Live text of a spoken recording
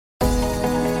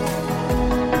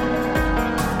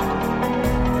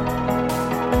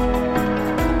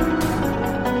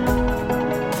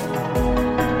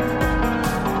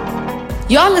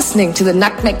You're listening to the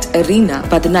Nutmegged Arena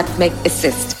by the Nutmeg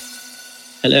Assist.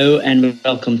 Hello and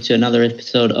welcome to another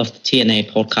episode of the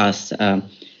TNA podcast.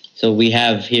 So we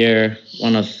have here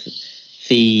one of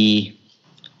the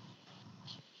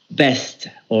best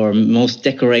or most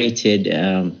decorated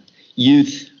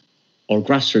youth or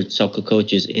grassroots soccer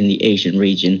coaches in the Asian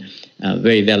region,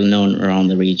 very well known around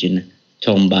the region,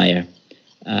 Tom Byer.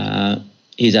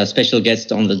 He's our special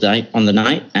guest on the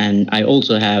night, and I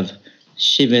also have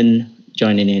Shivan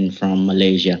joining in from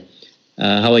Malaysia.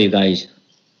 How are you guys?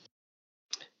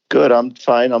 Good, I'm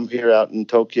fine. I'm here out in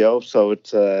Tokyo, so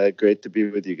it's great to be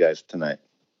with you guys tonight.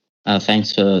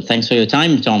 Thanks for your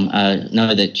time, Tom. I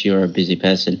know that you're a busy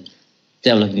person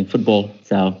developing football,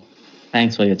 so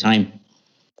thanks for your time.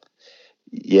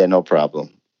 Yeah, no problem.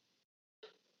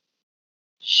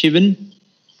 Shivan,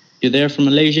 you there from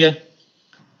Malaysia?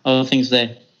 How are things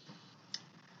there?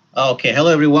 Okay,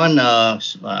 hello everyone.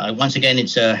 Once again,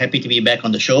 it's happy to be back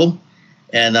on the show,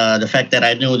 and the fact that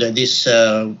I know that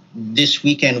this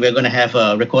weekend we're going to have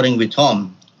a recording with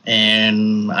Tom,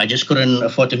 and I just couldn't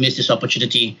afford to miss this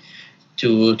opportunity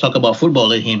to talk about football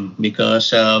with him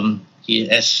because he,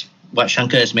 as what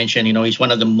Shankar has mentioned, he's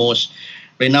one of the most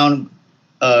renowned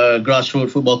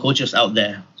grassroots football coaches out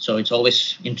there. So it's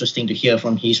always interesting to hear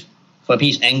from his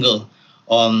angle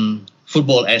on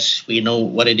football as we know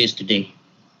what it is today.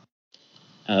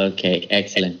 Okay,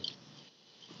 excellent.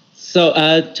 So,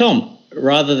 Tom,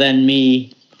 rather than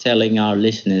me telling our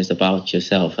listeners about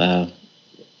yourself,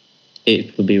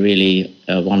 it would be really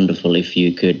wonderful if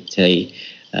you could say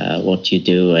what you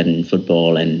do in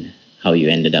football and how you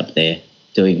ended up there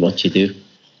doing what you do.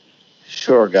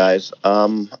 Sure, guys.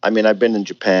 I've been in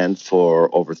Japan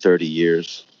for over 30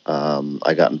 years.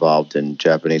 I got involved in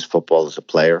Japanese football as a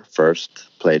player first.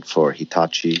 Played for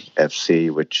Hitachi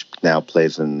FC, which now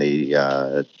plays in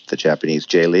the Japanese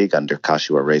J League under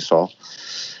Kashiwa Reysol.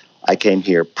 I came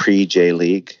here pre-J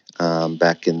League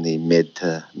back in the mid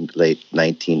to late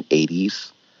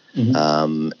 1980s,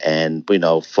 and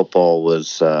football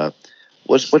was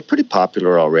pretty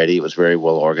popular already. It was very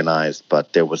well organized,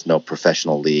 but there was no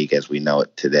professional league as we know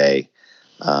it today.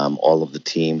 All of the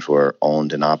teams were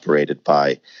owned and operated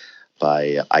by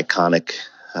iconic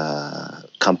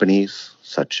companies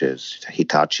such as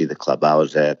Hitachi, the club I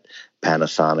was at,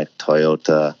 Panasonic,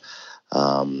 Toyota,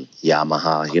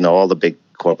 Yamaha. All the big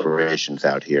corporations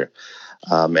out here.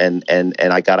 And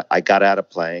I got out of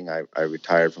playing. I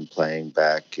retired from playing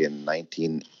back in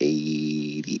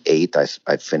 1988.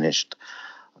 I finished,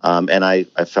 and I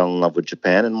fell in love with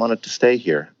Japan and wanted to stay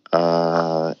here.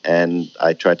 And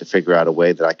I tried to figure out a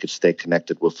way that I could stay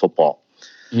connected with football.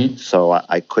 Mm-hmm. So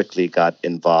I quickly got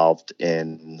involved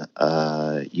in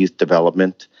youth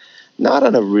development, not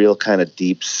on a real kind of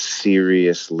deep,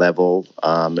 serious level.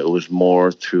 It was more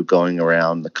through going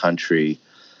around the country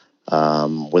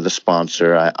with a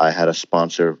sponsor. I had a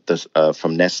sponsor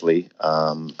from Nestle,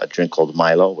 a drink called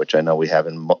Milo, which I know we have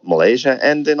in Malaysia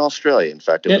and in Australia. In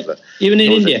fact, even in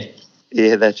India.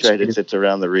 Yeah, that's right. It's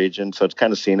around the region. So it's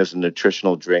kind of seen as a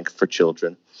nutritional drink for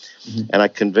children. Mm-hmm. And I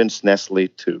convinced Nestle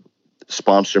to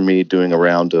sponsor me doing a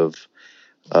round of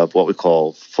what we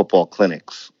call football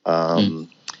clinics. And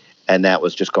that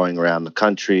was just going around the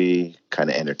country, kind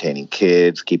of entertaining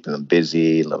kids, keeping them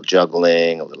busy, a little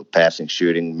juggling, a little passing,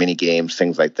 shooting, mini games,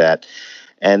 things like that.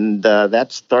 And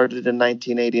that started in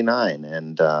 1989.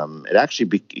 And it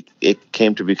actually it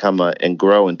came to become and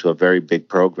grow into a very big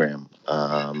program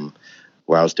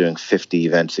where I was doing 50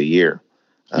 events a year.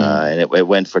 And it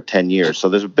went for 10 years. So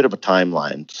there's a bit of a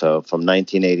timeline. So from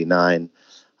 1989,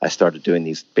 I started doing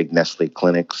these big Nestle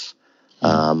clinics.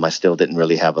 I still didn't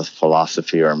really have a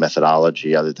philosophy or a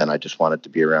methodology other than I just wanted to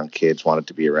be around kids, wanted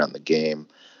to be around the game.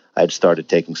 I had started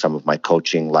taking some of my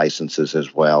coaching licenses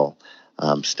as well.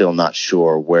 Still not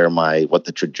sure where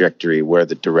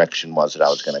the direction was that I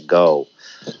was going to go.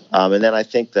 And then I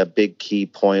think the big key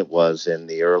point was in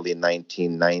the early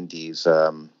 1990s,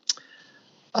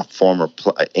 a former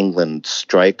England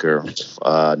striker,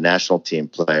 national team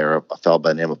player, a fellow by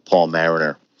the name of Paul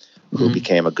Mariner, who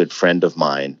became a good friend of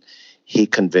mine. He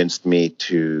convinced me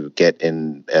to get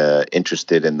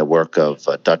interested in the work of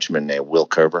a Dutchman named Will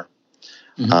Kerber.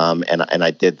 And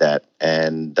I did that.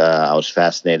 And I was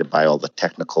fascinated by all the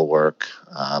technical work.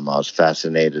 I was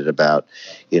fascinated about,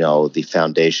 the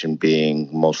foundation being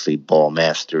mostly ball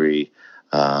mastery,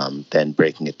 then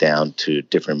breaking it down to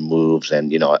different moves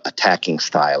and, attacking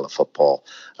style of football,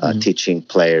 teaching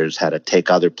players how to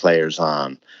take other players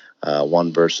on,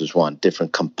 1-versus-1,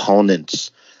 different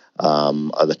components,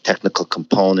 the technical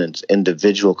components,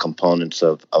 individual components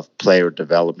of player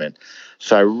development.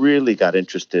 So I really got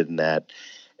interested in that.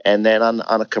 And then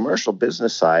on a commercial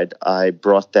business side, I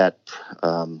brought that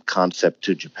concept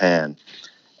to Japan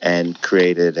and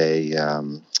created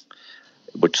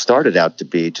which started out to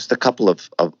be just a couple of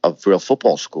real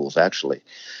football schools, actually,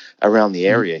 around the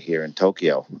area here in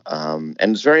Tokyo. And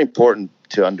it's very important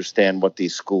to understand what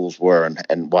these schools were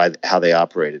and how they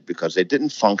operated, because they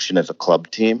didn't function as a club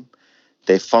team.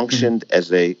 They functioned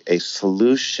as a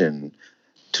solution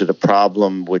to the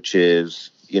problem, which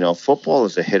is, football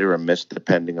is a hit or a miss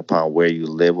depending upon where you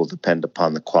live, will depend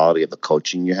upon the quality of the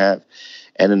coaching you have.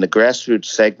 And in the grassroots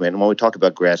segment, and when we talk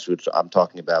about grassroots, I'm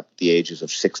talking about the ages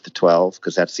of 6 to 12,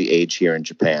 because that's the age here in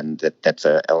Japan. That's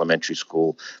a elementary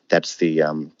school. That's the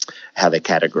how they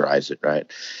categorize it, right?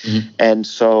 Mm-hmm. And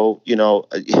so,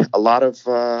 a lot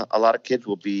of kids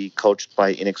will be coached by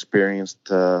inexperienced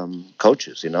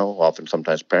coaches. Often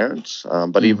sometimes parents,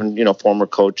 but even former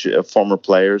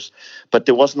players. But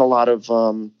there wasn't a lot of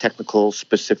technical,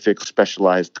 specific,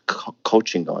 specialized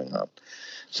coaching going on.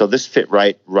 So this fit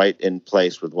right in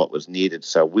place with what was needed.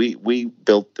 So we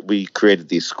created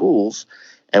these schools,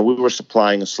 and we were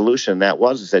supplying a solution. That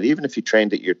is that even if you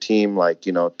trained at your team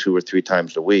 2 or 3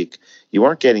 times a week, you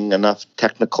weren't getting enough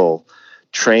technical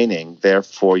training.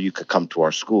 Therefore, you could come to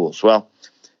our schools. Well,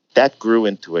 that grew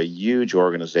into a huge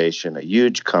organization, a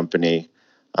huge company.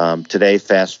 Today,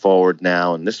 fast forward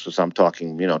now, and I'm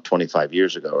talking 25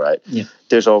 years ago, right? Yeah.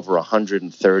 There's over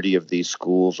 130 of these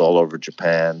schools all over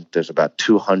Japan. There's about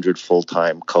 200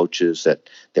 full-time coaches that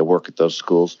work at those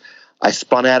schools. I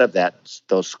spun out of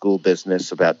those school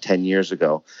business about 10 years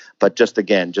ago, but just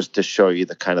to show you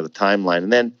the kind of the timeline.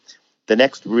 And then the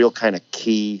next real kind of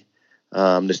key,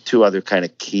 there's 2 other kind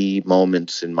of key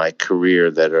moments in my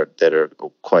career that are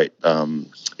quite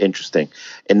interesting.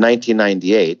 In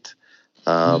 1998.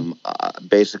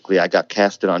 Basically, I got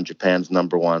casted on Japan's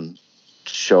 #1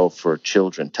 show for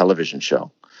children, television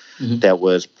show, that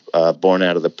was born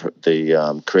out of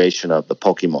the creation of the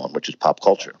Pokemon, which is pop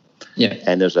culture. Yeah.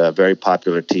 And there's a very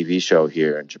popular TV show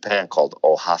here in Japan called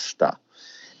Ohasta.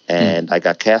 And I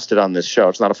got casted on this show.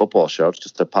 It's not a football show. It's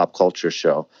just a pop culture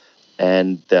show.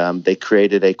 And they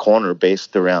created a corner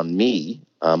based around me,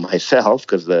 myself,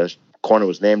 because the corner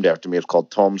was named after me. It's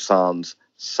called Tom-san's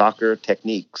Soccer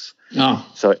Techniques. Oh.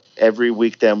 So every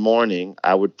weekday morning,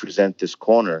 I would present this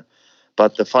corner.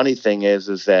 But the funny thing is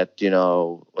that,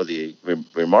 or the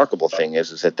remarkable thing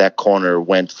is that corner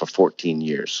went for 14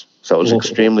 years. So it was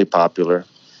extremely popular.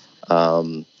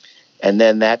 And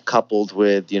then that coupled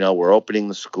with, we're opening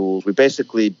the schools. We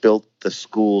basically built the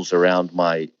schools around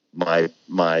my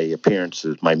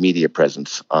appearances, my media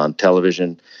presence on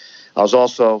television. I was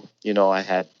also, I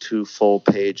had 2 full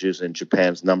pages in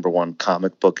Japan's #1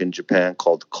 comic book in Japan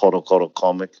called Koro Koro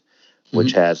Comic,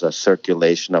 which has a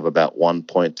circulation of about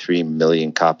 1.3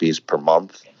 million copies per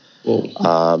month.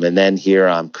 And then here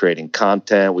I'm creating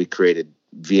content. We created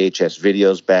VHS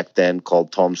videos back then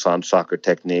called Tom-san Soccer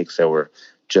Techniques that were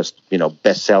just,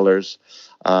 bestsellers.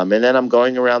 And then I'm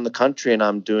going around the country and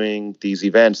I'm doing these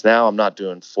events. Now I'm not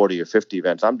doing 40 or 50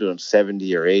 events. I'm doing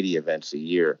 70 or 80 events a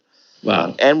year.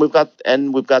 Wow. And we've got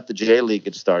the J League.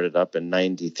 It started up in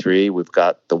 '93. We've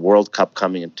got the World Cup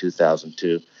coming in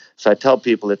 2002. So I tell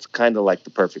people it's kind of like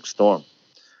the perfect storm.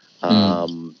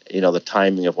 The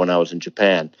timing of when I was in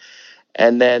Japan,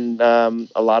 and then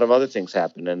a lot of other things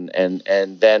happened. And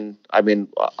then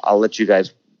I'll let you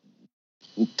guys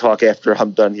talk after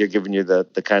I'm done here, giving you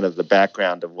the kind of the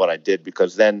background of what I did,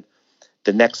 because then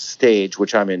the next stage,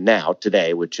 which I'm in now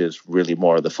today, which is really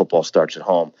more of the football starts at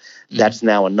home. That's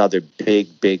now another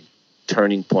big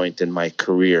turning point in my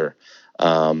career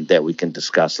that we can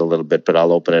discuss a little bit, but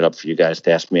I'll open it up for you guys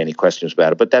to ask me any questions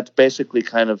about it. But that's basically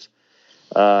kind of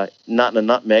not in a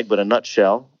nutmeg, but a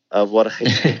nutshell of what I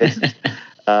did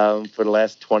for the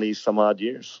last 20 some odd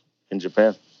years in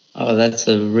Japan. Oh, that's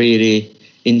a really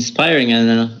inspiring and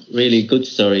a really good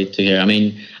story to hear. I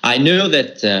mean, I know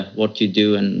that what you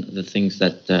do and the things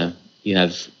that you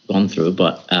have gone through,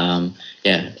 but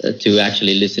to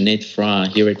actually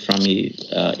hear it from you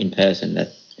in person,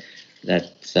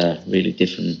 that's a really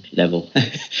different level.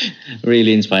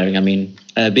 Really inspiring. I mean,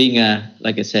 being a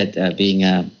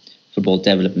football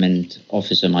development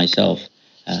officer myself,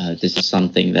 this is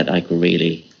something that I could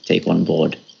really take on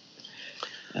board.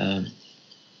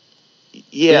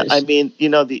 Yeah, I mean,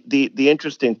 the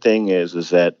interesting thing is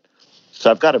that, so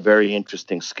I've got a very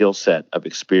interesting skill set of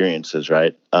experiences,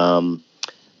 right?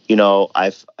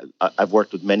 I've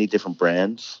worked with many different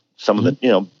brands, some of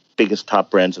the, biggest top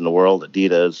brands in the world,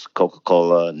 Adidas,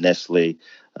 Coca-Cola, Nestle,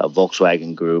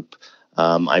 Volkswagen Group,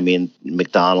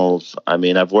 McDonald's.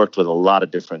 I've worked with a lot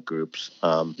of different groups.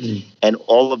 And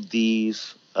all of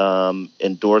these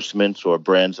endorsements or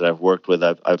brands that I've worked with,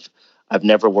 I've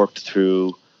never worked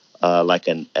through like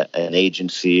an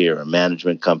agency or a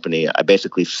management company. I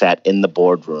basically sat in the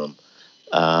boardroom,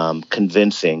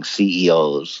 convincing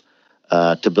CEOs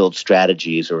to build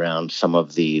strategies around some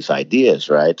of these ideas.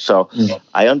 Right. So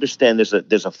I understand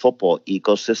there's a football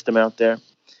ecosystem out there.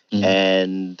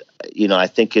 And I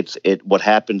think what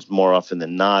happens more often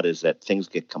than not is that things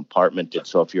get compartmented.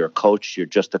 So if you're a coach, you're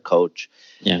just a coach.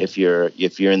 Yeah. If you're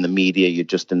in the media, you're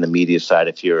just in the media side.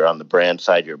 If you're on the brand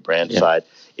side, you're brand side.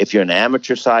 If you're an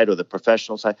amateur side or the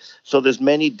professional side, so there's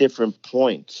many different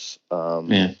points or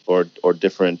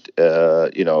different.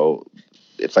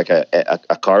 It's like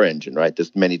a car engine, right?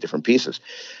 There's many different pieces,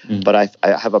 but I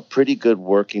have a pretty good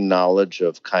working knowledge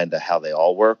of kind of how they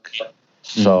all work.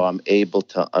 So I'm able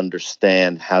to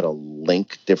understand how to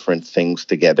link different things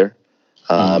together,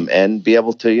 and be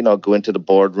able to, go into the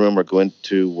boardroom or go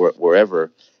into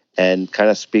wherever and kind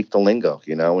of speak the lingo,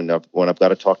 when I've got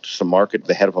to talk to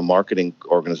the head of a marketing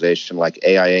organization like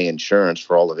AIA Insurance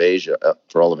for all of Asia,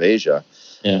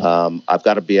 I've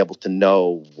got to be able to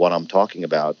know what I'm talking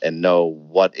about and know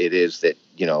what it is that,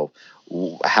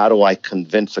 how do I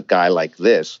convince a guy like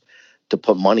this to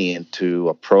put money into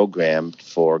a program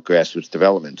for grassroots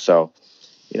development. So,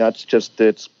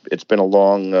 it's been a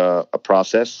long a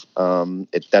process.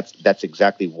 That's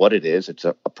exactly what it is. It's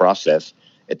a process.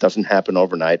 It doesn't happen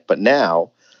overnight. But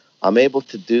now I'm able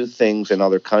to do things in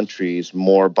other countries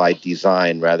more by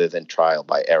design rather than trial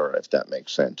by error, if that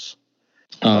makes sense.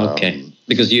 Okay.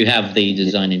 Because you have the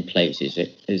design in place, is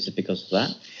it? Is it because of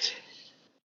that?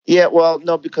 Yeah, well,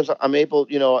 no, because I'm able,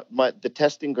 the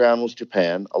testing ground was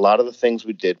Japan. A lot of the things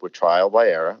we did were trial by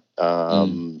error.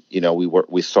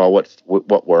 We saw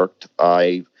what worked.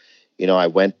 I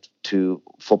went to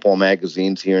football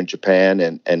magazines here in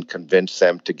Japan and convinced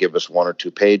them to give us 1 or 2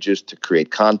 pages to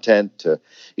create content.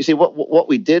 You see, what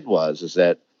we did is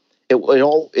that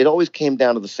it always came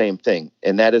down to the same thing,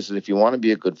 and that is that if you want to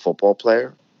be a good football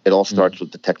player, it all starts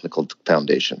with the technical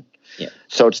foundation. Yeah.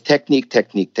 So it's technique.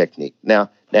 Now,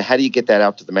 how do you get that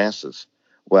out to the masses?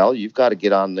 Well, you've got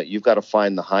to you've got to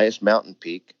find the highest mountain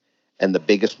peak and the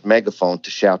biggest megaphone to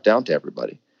shout down to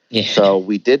everybody. Yeah. So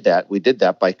we did that. We did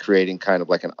that by creating kind of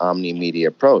like an omni-media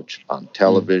approach on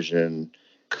television,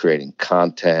 creating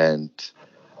content,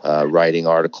 writing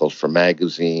articles for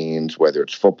magazines, whether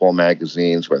it's football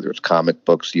magazines, whether it's comic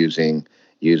books using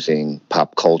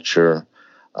pop culture,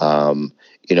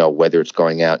 whether it's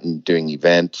going out and doing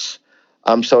events.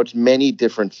 So it's many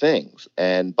different things,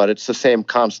 but it's the same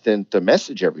constant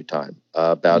message every time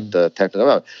about the technical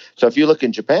development. So if you look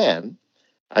in Japan,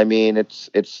 I mean,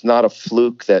 it's not a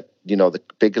fluke that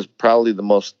probably the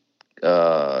most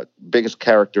biggest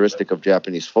characteristic of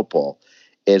Japanese football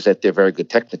is that they're very good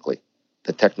technically.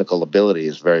 The technical ability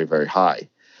is very, very high.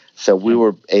 So we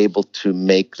were able to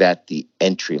make that the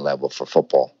entry level for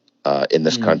football in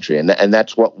this country, and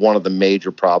that's what one of the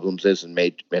major problems is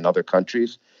in other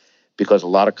countries. Because a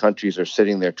lot of countries are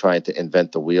sitting there trying to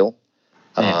invent the wheel,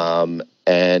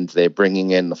 and they're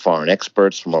bringing in the foreign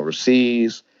experts from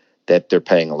overseas that they're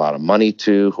paying a lot of money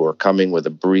to, who are coming with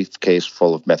a briefcase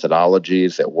full of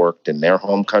methodologies that worked in their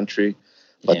home country,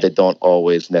 but they don't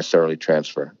always necessarily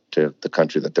transfer to the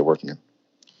country that they're working in.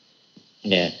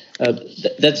 Yeah,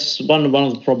 that's one of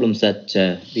the problems that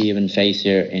we even face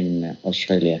here in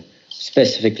Australia,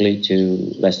 specifically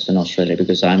to Western Australia,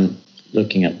 because I'm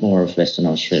looking at more of Western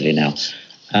Australia now.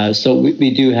 So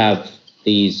we do have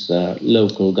these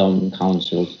local government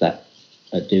councils that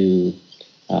do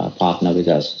partner with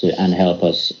us and help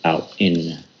us out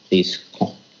in these,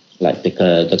 like the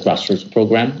grassroots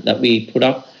program that we put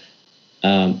up.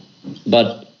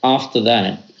 But after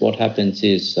that, what happens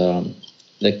is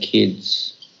the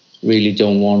kids really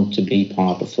don't want to be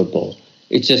part of football.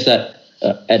 It's just that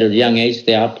at a young age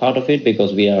they are part of it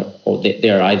because they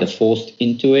are either forced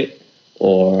into it,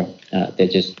 or they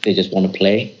just want to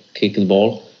play, kick the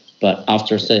ball. But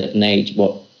after a certain age,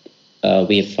 what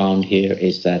we have found here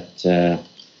is that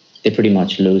they pretty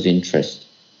much lose interest.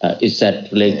 Is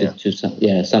that related to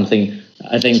something?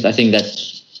 I think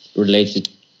that's related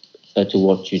to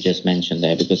what you just mentioned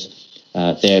there, because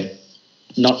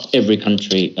not every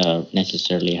country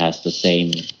necessarily has the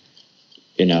same,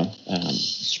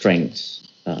 strengths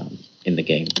in the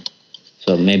game.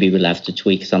 So maybe we'll have to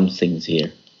tweak some things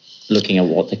here, looking at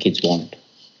what the kids want.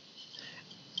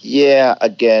 Yeah,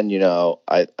 again,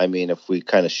 I mean, if we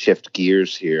kind of shift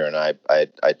gears here and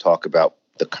I talk about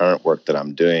the current work that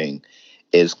I'm doing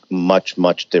is much,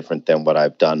 much different than what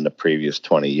I've done the previous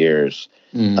 20 years.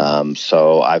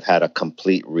 So I've had a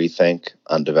complete rethink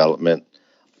on development.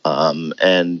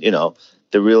 And,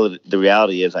 the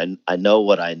reality is I know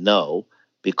what I know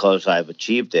because I've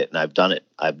achieved it and I've done it.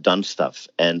 I've done stuff.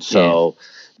 And so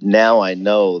now I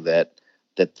know that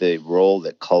the role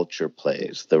that culture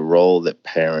plays, the role that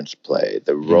parents play,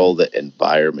 the role that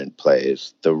environment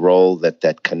plays, the role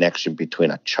that connection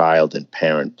between a child and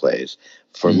parent plays.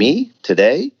 For me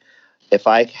today, if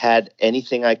I had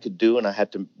anything I could do and I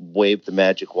had to wave the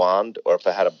magic wand, or if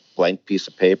I had a blank piece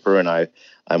of paper and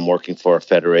I'm working for a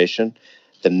federation,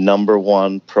 the number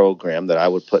one program that I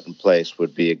would put in place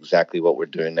would be exactly what we're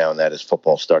doing now, and that is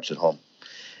football starts at home.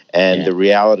 And the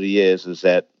reality is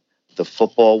that the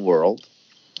football world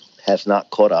has not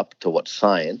caught up to what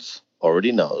science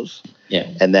already knows.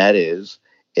 And that is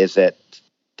that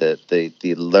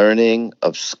the learning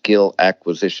of skill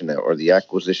acquisition, or the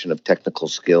acquisition of technical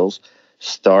skills,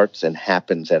 starts and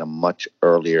happens at a much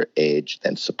earlier age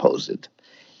than supposed.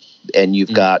 And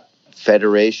you've got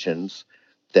federations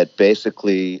that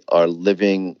basically are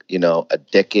living, a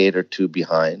decade or two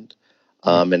behind.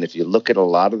 And if you look at a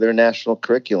lot of their national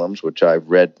curriculums, which I've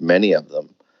read many of them,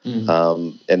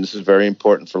 and this is very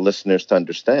important for listeners to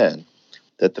understand,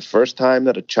 that the first time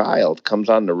that a child comes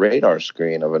on the radar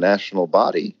screen of a national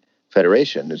body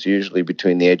federation is usually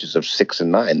between the ages of 6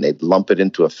 and 9. They lump it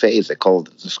into a phase they call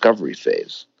the discovery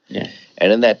phase.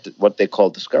 And in that, what they call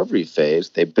discovery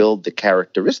phase, they build the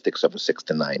characteristics of a 6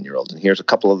 to 9-year-old. And here's a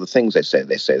couple of the things they say.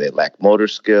 They say they lack motor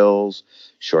skills,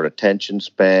 short attention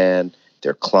span,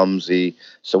 they're clumsy.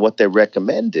 So what they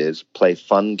recommend is play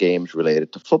fun games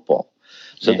related to football.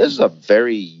 So this is a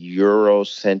very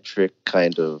Eurocentric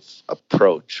kind of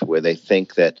approach where they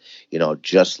think that,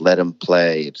 just let them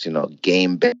play. It's,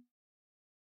 game-based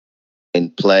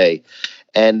play.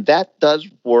 And that does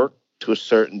work to a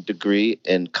certain degree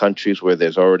in countries where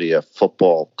there's already a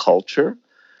football culture,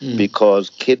 because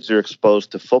kids are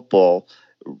exposed to football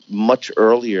much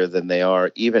earlier than they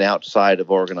are even outside of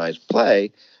organized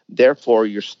play. Therefore,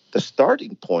 the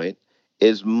starting point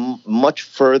is much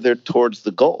further towards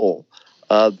the goal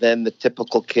than the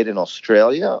typical kid in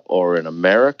Australia or in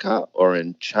America or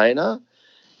in China.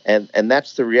 And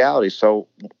that's the reality. So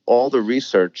all the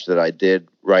research that I did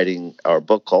writing our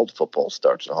book called Football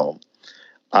Starts at Home,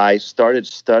 I started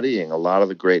studying a lot of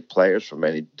the great players from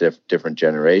many different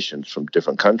generations from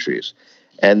different countries.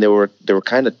 And there were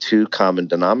kind of two common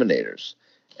denominators.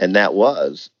 And that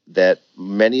was that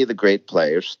many of the great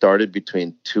players started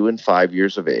between 2 and 5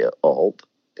 years of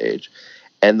age,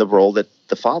 and the role that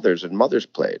the fathers and mothers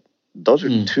played. Those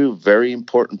are two very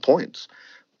important points.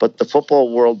 But the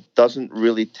football world doesn't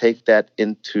really take that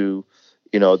into,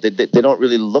 they don't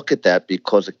really look at that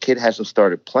because a kid hasn't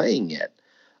started playing yet.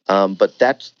 But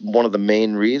that's one of the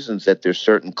main reasons that there's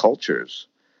certain cultures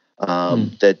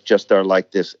that just are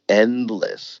like this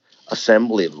endless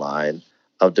assembly line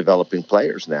of developing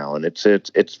players now. And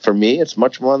it's for me, it's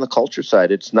much more on the culture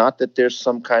side. It's not that there's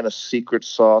some kind of secret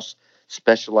sauce,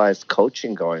 specialized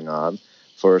coaching going on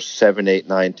for 7, 8,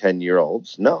 9,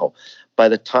 10-year-olds. No. By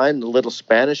the time the little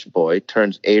Spanish boy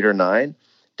turns 8 or 9,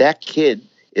 that kid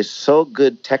is so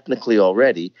good technically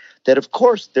already that, of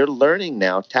course, they're learning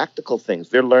now tactical things.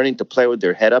 They're learning to play with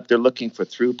their head up. They're looking for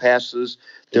through passes.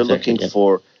 They're looking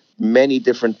for many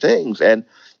different things. And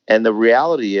the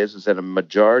reality is that a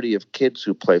majority of kids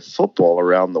who play football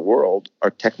around the world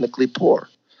are technically poor.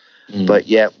 But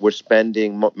yet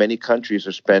many countries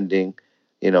are spending,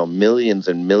 millions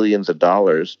and millions of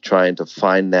dollars trying to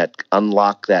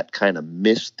unlock that kind of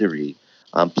mystery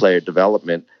on player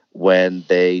development, when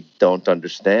they don't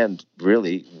understand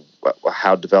really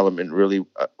how development really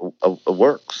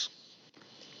works.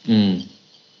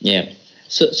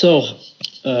 So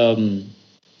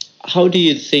how do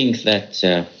you think that,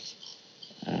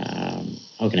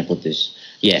 how can I put this?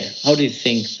 How do you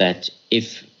think that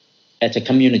if at a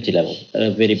community level,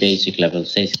 a very basic level,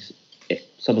 say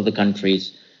some of the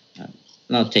countries,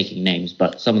 not taking names,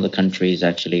 but some of the countries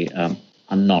actually are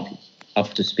not up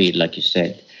to speed, like you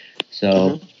said.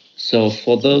 So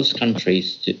for those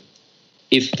countries,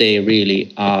 if they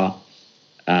really are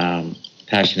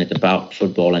passionate about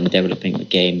football and developing the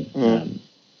game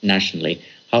nationally,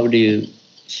 how do you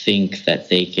think that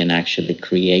they can actually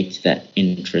create that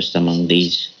interest among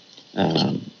these 6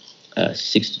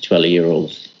 to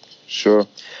 12-year-olds? Sure.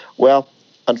 Well,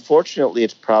 unfortunately,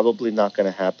 it's probably not going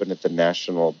to happen at the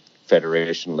national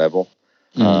federation level.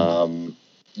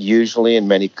 Usually in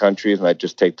many countries, and I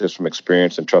just take this from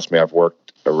experience, and trust me, I've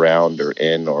worked around or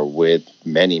in or with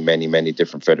many, many, many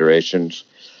different federations.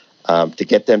 To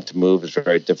get them to move is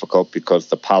very difficult because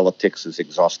the politics is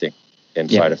exhausting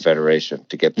inside a federation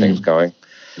to get things going.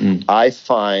 I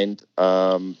find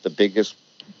the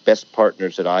best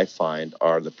partners that I find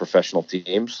are the professional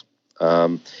teams.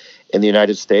 In the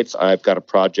United States, I've got a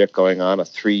project going on, a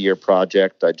 3-year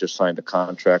project. I just signed a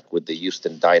contract with the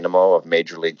Houston Dynamo of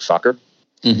Major League Soccer.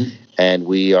 Mm-hmm. And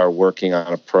we are working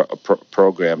on a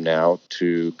program now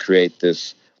to create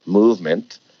this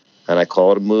movement. And I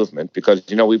call it a movement because,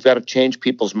 we've got to change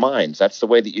people's minds. That's the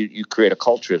way that you create a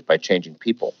culture, is by changing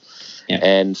people. Yeah.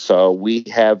 And so we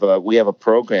have a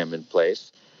program in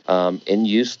place in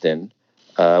Houston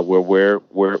where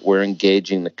we're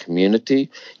engaging the community.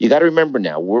 You got to remember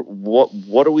now,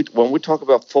 what are we, when we talk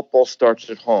about football starts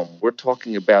at home, we're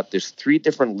talking about there's 3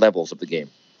 different levels of the game.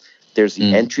 There's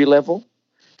the entry level,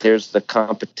 there's the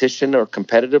competition or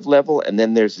competitive level, and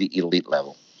then there's the elite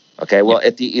level. Okay, well,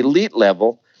 at the elite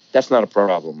level, that's not a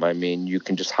problem. I mean, you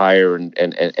can just hire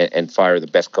and fire the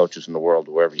best coaches in the world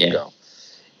wherever you go.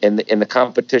 In the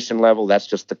competition level, that's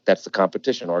the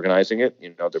competition organizing it.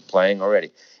 They're playing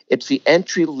already. It's the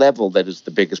entry level that is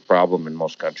the biggest problem in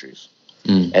most countries,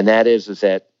 and that is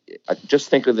that just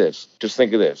think of this.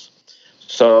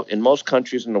 So in most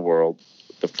countries in the world,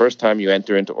 the first time you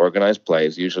enter into organized play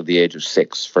is usually the age of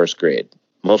 6, first grade.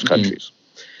 Most countries.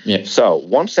 Yeah. So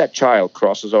once that child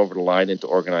crosses over the line into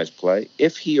organized play,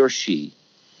 if he or she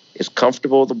is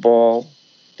comfortable with the ball,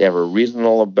 they have a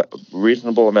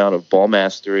reasonable amount of ball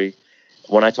mastery.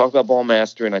 When I talk about ball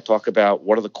mastery, and I talk about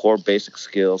what are the core basic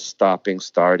skills: stopping,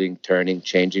 starting, turning,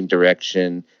 changing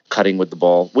direction, cutting with the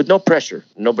ball, with no pressure,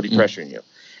 nobody pressuring you,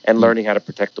 and learning how to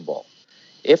protect the ball.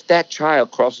 If that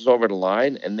child crosses over the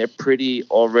line and they're pretty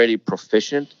already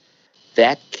proficient,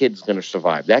 that kid's going to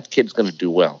survive. That kid's going to do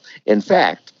well. In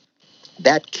fact,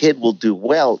 that kid will do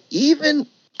well even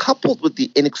coupled with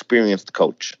the inexperienced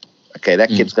coach. Okay, that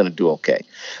kid's going to do okay.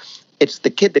 It's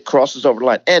the kid that crosses over the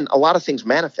line. And a lot of things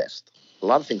manifest.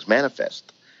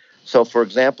 So, for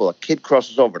example, a kid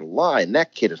crosses over the line.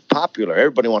 That kid is popular.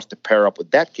 Everybody wants to pair up with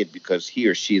that kid because he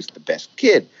or she is the best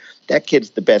kid. That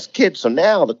kid's the best kid. So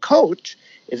now the coach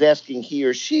is asking he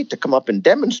or she to come up and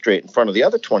demonstrate in front of the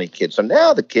other 20 kids. So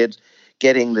now the kid's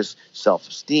getting this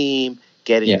self-esteem,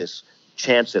 getting this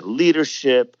chance at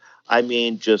leadership. I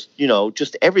mean, just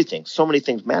everything. So many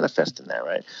things manifest in that,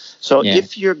 right? So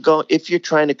if you're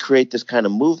trying to create this kind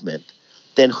of movement,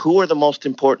 then who are the most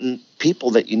important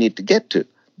people that you need to get to?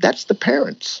 That's the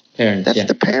parents.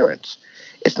 The parents.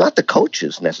 It's not the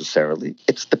coaches necessarily.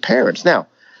 It's the parents. Now,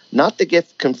 not to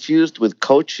get confused with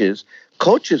coaches.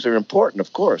 Coaches are important,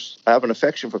 of course. I have an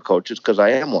affection for coaches because I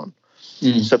am one.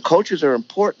 So coaches are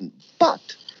important,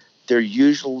 but they're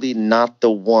usually not the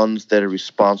ones that are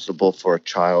responsible for a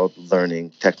child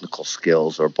learning technical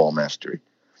skills or ball mastery.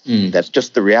 That's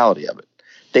just the reality of it.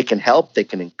 They can help, they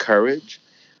can encourage,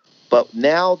 but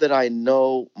now that I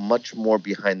know much more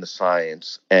behind the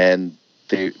science, and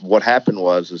what happened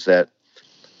is that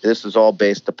this is all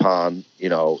based upon,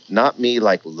 not me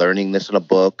like learning this in a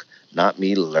book, not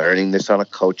me learning this on a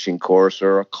coaching course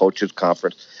or a coach's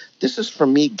conference. This is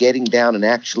from me getting down and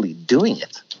actually doing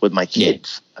it with my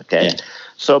kids. Okay. Yeah.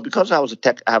 So because I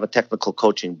have a technical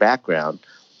coaching background,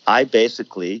 I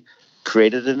basically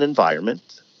created an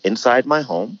environment inside my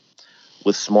home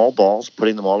with small balls,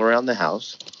 putting them all around the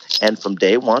house. And from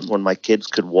day one, when my kids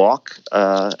could walk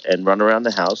and run around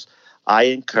the house, I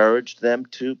encouraged them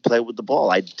to play with the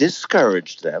ball. I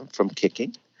discouraged them from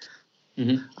kicking.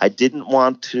 I didn't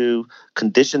want to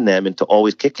condition them into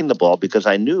always kicking the ball because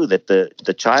I knew that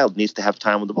the child needs to have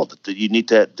time with the ball. That you need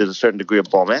to there's a certain degree of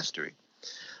ball mastery.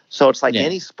 So it's like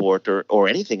any sport or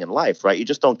anything in life, right? You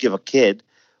just don't give a kid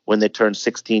when they turn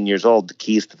 16 years old the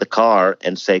keys to the car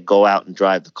and say, go out and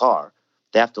drive the car.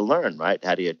 They have to learn, right?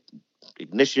 How do you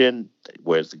ignition?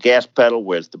 Where's the gas pedal?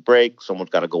 Where's the brake?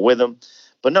 Someone's got to go with them.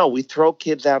 But no, we throw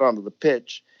kids out onto the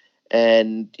pitch.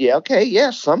 And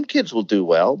some kids will do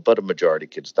well, but a majority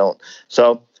of kids don't.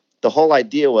 So the whole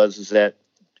idea is that,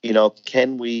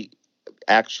 can we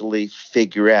actually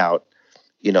figure out,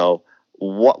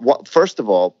 what, first of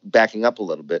all, backing up a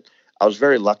little bit, I was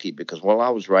very lucky because while I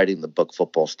was writing the book,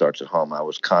 Football Starts at Home, I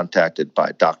was contacted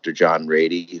by Dr. John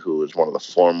Rady, who is one of the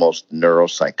foremost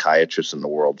neuropsychiatrists in the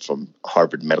world from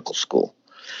Harvard Medical School.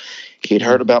 He'd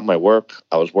heard about my work.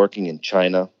 I was working in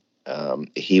China.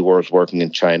 He was working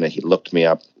in China. He looked me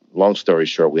up. Long story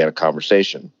short, we had a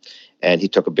conversation, and he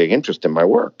took a big interest in my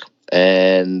work.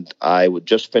 And I would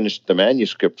just finish the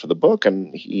manuscript for the book,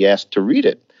 and he asked to read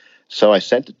it. So I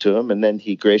sent it to him, and then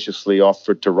he graciously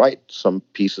offered to write some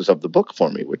pieces of the book for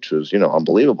me, which was,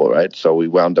 unbelievable, right? So we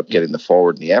wound up getting the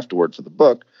forward and the afterword for the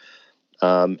book.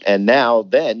 And now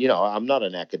then, I'm not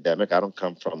an academic. I don't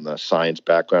come from the science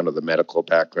background or the medical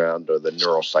background or the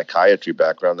neuropsychiatry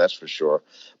background, that's for sure.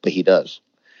 But he does.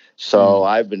 So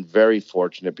I've been very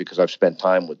fortunate because I've spent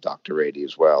time with Dr. Rady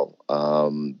as well,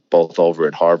 both over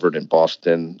at Harvard and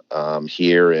Boston,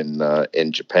 here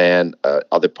in Japan,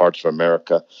 other parts of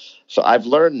America. So I've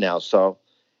learned now. So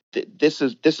this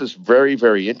is very,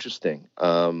 very interesting.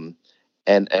 And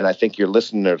I think your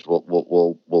listeners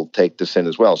will take this in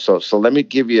as well. So let me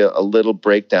give you a little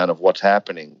breakdown of what's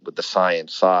happening with the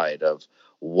science side of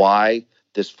why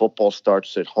this football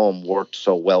starts at home worked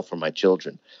so well for my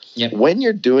children. Yep. When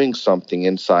you're doing something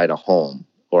inside a home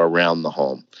or around the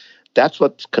home, that's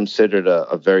what's considered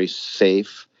a very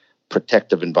safe,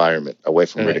 protective environment away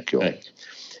from ridicule. Right.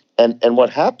 And what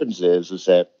happens is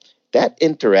that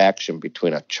interaction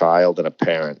between a child and a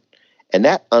parent, and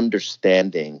that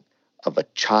understanding of a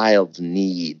child's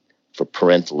need for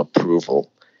parental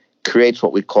approval, creates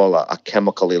what we call a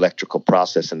chemical electrical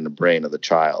process in the brain of the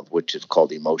child, which is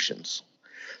called emotions.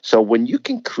 So when you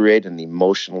can create an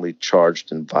emotionally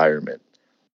charged environment,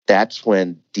 that's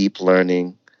when deep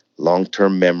learning,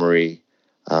 long-term memory,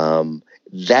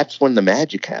 that's when the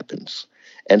magic happens.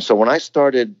 And so when I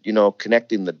started,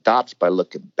 connecting the dots by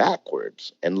looking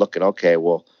backwards and looking, okay,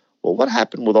 well, what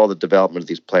happened with all the development of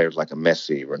these players like a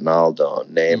Messi, Ronaldo,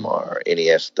 Neymar,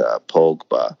 Iniesta,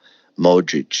 Pogba,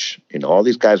 Modric, all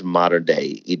these guys modern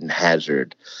day, Eden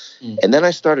Hazard. And then I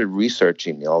started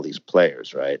researching all these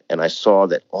players, right? And I saw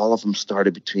that all of them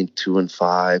started between 2 and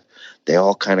 5. They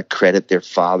all kind of credit their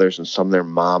fathers and some of their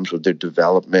moms with their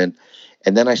development.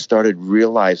 And then I started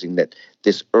realizing that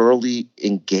this early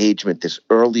engagement, this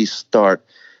early start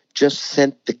just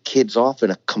sent the kids off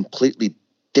in a completely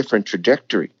different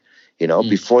trajectory,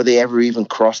 before they ever even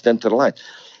crossed into the line.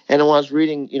 And when I was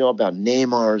reading, about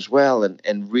Neymar as well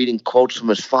and reading quotes from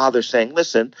his father saying,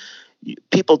 listen,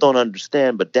 people don't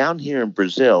understand, but down here in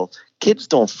Brazil, kids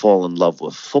don't fall in love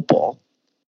with football.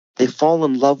 They fall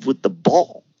in love with the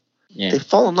ball. Yeah. They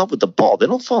fall in love with the ball. They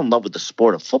don't fall in love with the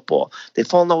sport of football. They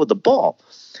fall in love with the ball.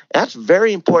 And that's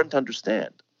very important to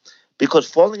understand, because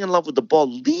falling in love with the ball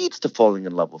leads to falling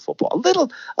in love with football.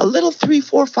 A little 3,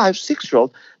 4, 5,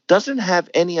 6-year-old doesn't have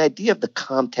any idea of the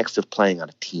context of playing on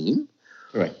a team,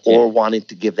 right, or wanting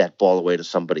to give that ball away to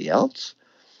somebody else.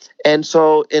 And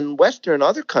so in Western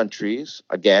other countries,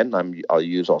 again, I'll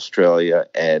use Australia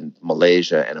and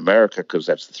Malaysia and America because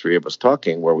that's the three of us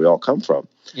talking where we all come from,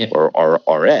 or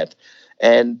are at.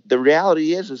 And the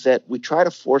reality is that we try to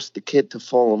force the kid to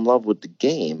fall in love with the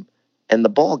game, and the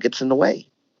ball gets in the way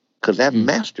because they haven't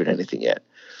mastered anything yet.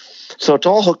 So it's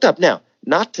all hooked up. Now,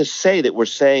 not to say that we're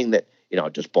saying that,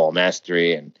 just ball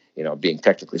mastery and, being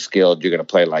technically skilled, you're going to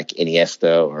play like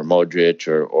Iniesta or Modric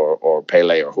or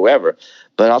Pele or whoever.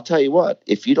 But I'll tell you what,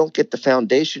 if you don't get the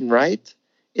foundation right,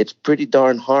 it's pretty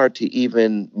darn hard to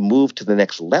even move to the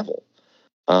next level.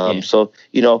 So,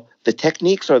 the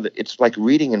techniques it's like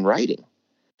reading and writing,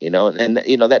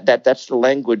 that's the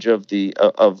language of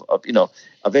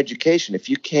of education. If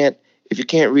you can't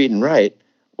read and write,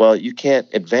 well, you can't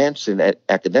advance in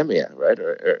academia, right?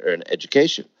 Or in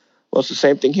education. Well, it's the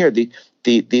same thing here. The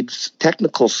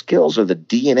technical skills are the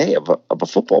DNA of a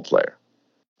football player.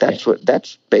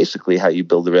 That's basically how you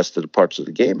build the rest of the parts of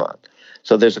the game on.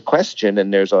 So there's a question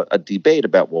and there's a debate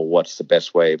about, well, what's the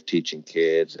best way of teaching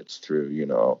kids? It's through,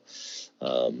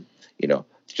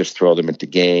 just throw them into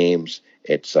games.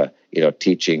 It's,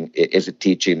 teaching. Is it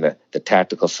teaching the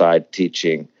tactical side?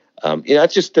 Teaching,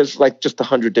 it's just there's like just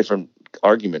 100 different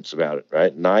arguments about it,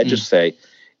 right? And I just say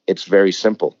it's very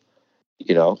simple.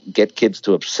 Get kids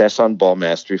to obsess on ball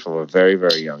mastery from a very,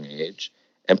 very young age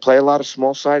and play a lot of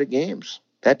small-sided games.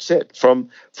 That's it.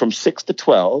 From 6 to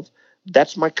 12,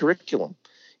 that's my curriculum.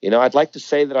 I'd like to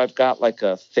say that I've got like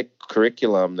a thick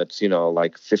curriculum that's,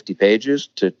 like 50 pages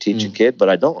to teach a kid, but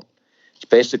I don't. It's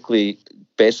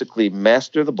basically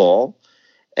master the ball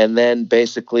and then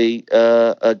basically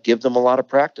give them a lot of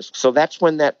practice. So that's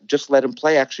when that just let them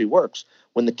play actually works.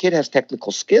 When the kid has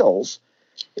technical skills,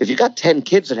 if you got 10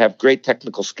 kids that have great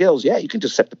technical skills, you can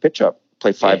just set the pitch up,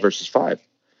 play 5 versus 5.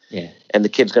 Yeah. And the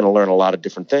kid's going to learn a lot of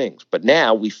different things. But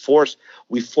now we force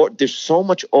there's so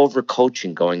much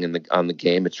overcoaching going on the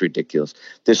game. It's ridiculous.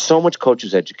 There's so much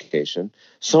coaches education,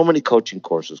 so many coaching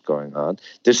courses going on.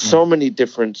 There's so many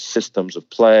different systems of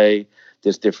play.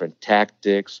 There's different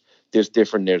tactics. There's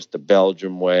the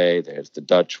Belgian way. There's the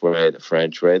Dutch way, the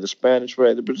French way, the Spanish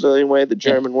way, the Brazilian way, the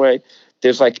German way.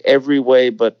 There's like every way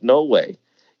but no way,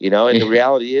 and the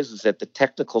reality is that the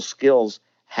technical skills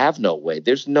have no way.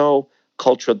 There's no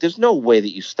culture. There's no way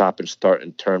that you stop and start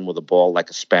and turn with a ball like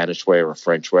a Spanish way or a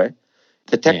French way.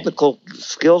 The technical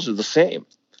skills are the same.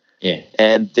 Yeah.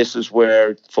 And this is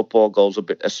where football goes a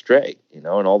bit astray, and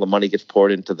all the money gets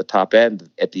poured into the top end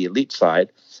at the elite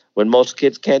side when most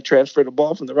kids can't transfer the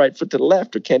ball from the right foot to the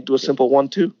left or can't do a simple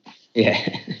 1-2. Yeah.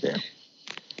 Yeah.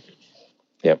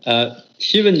 Yep.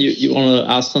 Shivan, you want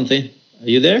to ask something? Are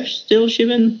you there still,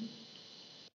 Shivan?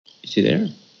 Is he there?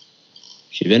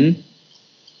 Shivan?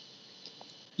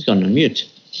 He's gone on mute.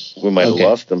 We might have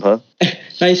lost him, huh?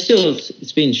 No,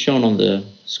 it's been shown on the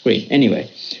screen. Anyway,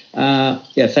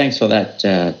 thanks for that,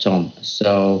 Tom.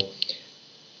 So,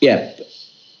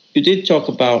 you did talk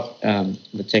about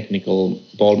the technical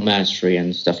ball mastery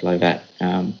and stuff like that.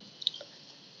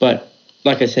 But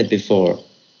like I said before,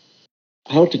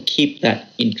 how to keep that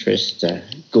interest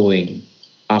going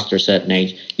after a certain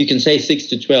age. You can say 6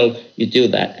 to 12, you do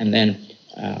that, and then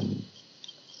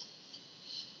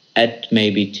at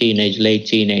maybe late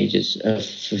teenagers,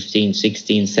 15,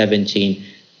 16, 17,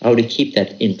 how to keep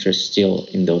that interest still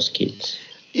in those kids?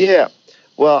 Yeah.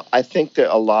 Well, I think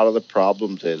that a lot of the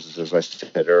problems is, as I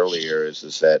said earlier,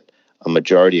 is that a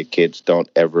majority of kids don't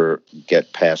ever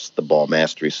get past the ball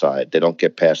mastery side. They don't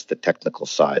get past the technical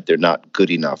side. They're not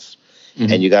good enough.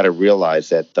 Mm-hmm. And you got to realize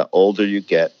that the older you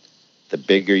get, the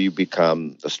bigger you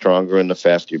become, the stronger and the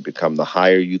faster you become, the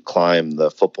higher you climb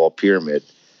the football pyramid,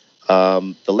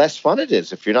 the less fun it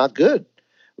is if you're not good,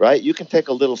 right? You can take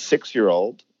a little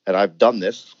 6-year-old, and I've done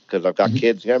this because I've got mm-hmm.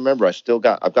 kids. You got to remember,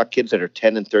 I've got kids that are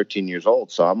 10 and 13 years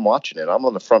old, so I'm watching it. I'm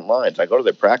on the front lines. I go to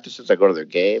their practices. I go to their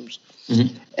games.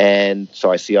 Mm-hmm. And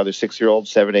so I see other 6-year-olds,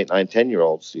 7, 8, 9,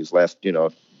 10-year-olds these last,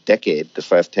 decade,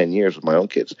 this last 10 years with my own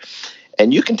kids.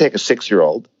 And you can take a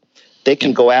 6-year-old. They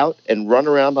can go out and run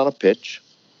around on a pitch,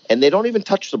 and they don't even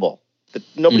touch the ball.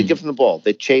 Nobody gives them the ball.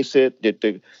 They chase it,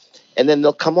 and then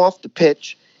they'll come off the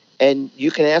pitch, and you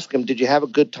can ask them, did you have a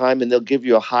good time? And they'll give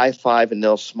you a high five, and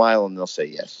they'll smile, and they'll say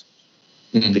yes,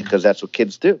 because that's what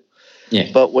kids do.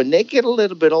 Yeah. But when they get a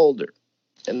little bit older,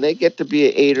 and they get to be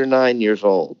 8 or 9 years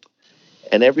old,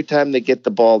 and every time they get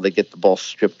the ball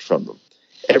stripped from them.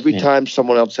 Every time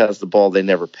someone else has the ball, they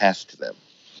never pass to them.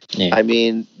 Yeah. I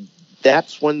mean,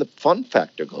 that's when the fun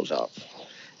factor goes off.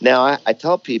 Now, I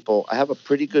tell people I have a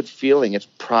pretty good feeling it's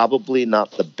probably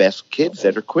not the best kids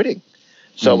that are quitting.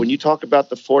 So when you talk about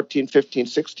the 14, 15,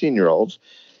 16-year-olds,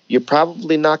 you're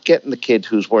probably not getting the kid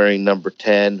who's wearing number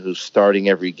 10, who's starting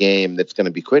every game, that's going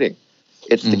to be quitting.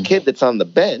 It's the kid that's on the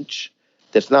bench,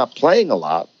 that's not playing a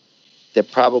lot, that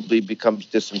probably becomes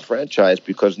disenfranchised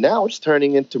because now it's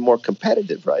turning into more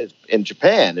competitive, right? In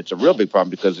Japan, it's a real big problem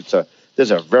because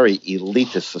there's a very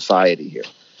elitist society here.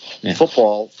 Yeah.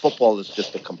 Football is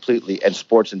just and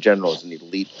sports in general is an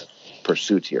elite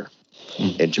pursuit here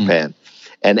in Japan.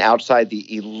 And outside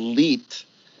the elite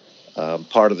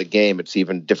part of the game, it's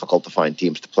even difficult to find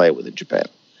teams to play with in Japan.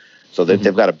 So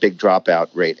they've got a big dropout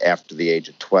rate after the age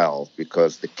of 12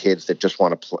 because the kids that just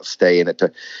want to stay in it.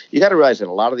 You got to realize that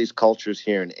a lot of these cultures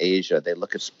here in Asia, they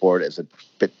look at sport as a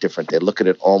bit different. They look at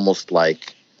it almost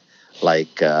like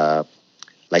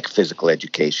physical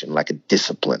education, like a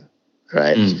discipline,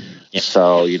 right? Yeah.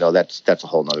 So, that's a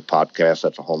whole nother podcast.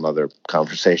 That's a whole nother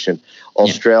conversation.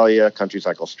 Australia, countries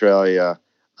like Australia,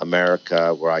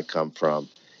 America, where I come from,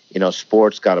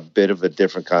 sports got a bit of a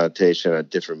different connotation, a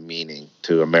different meaning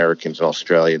to Americans and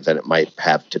Australians than it might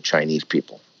have to Chinese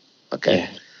people. Okay. Yeah.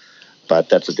 But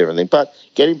that's a different thing. But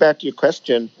getting back to your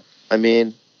question, I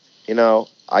mean,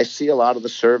 I see a lot of the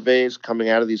surveys coming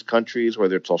out of these countries,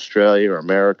 whether it's Australia or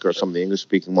America or some of the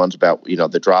English-speaking ones about,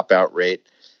 the dropout rate.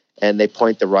 And they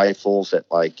point the rifles at,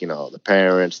 the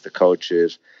parents, the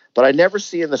coaches. But I never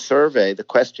see in the survey the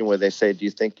question where they say, do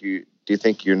you think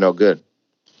you're no good?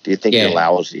 Do you think you're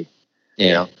lousy?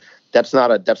 Yeah. That's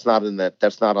not on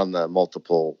the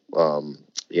multiple,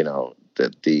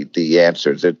 the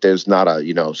answers. There's not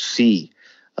a, C.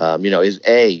 Is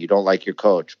A, you don't like your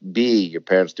coach. B, your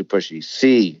parents too pushy.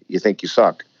 C, you think you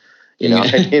suck. I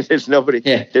mean, there's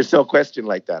no question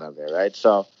like that on there, right?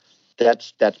 So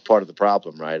that's part of the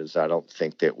problem, right? Is I don't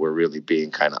think that we're really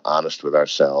being kind of honest with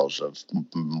ourselves of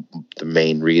the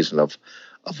main reason of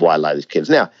why a lot of these kids.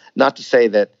 Now, not to say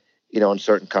that, in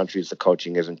certain countries the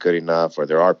coaching isn't good enough or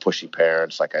there are pushy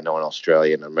parents like I know in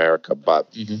Australia and America.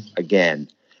 But again,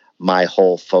 my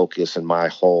whole focus and my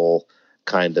whole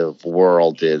kind of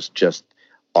world is just,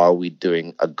 are we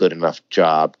doing a good enough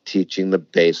job teaching the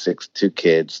basics to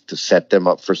kids to set them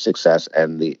up for success?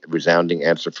 And the resounding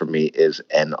answer for me is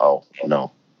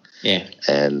no. Yeah.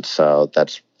 And so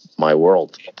that's my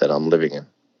world that I'm living in.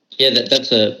 Yeah,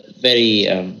 that's a very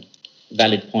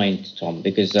valid point, Tom,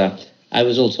 because I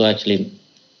was also actually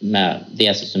the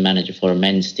assistant manager for a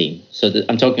men's team. So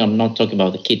I'm not talking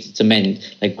about the kids. It's a men,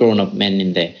 like grown-up men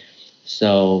in there.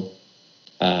 So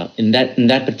in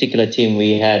that particular team,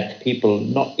 we had people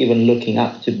not even looking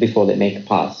up to before they make a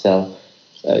pass. So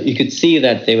you could see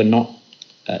that they were not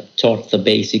taught the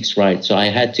basics right. So I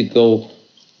had to go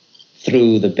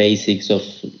through the basics of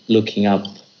looking up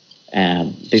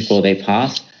before they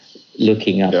pass,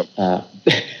 looking up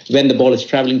when the ball is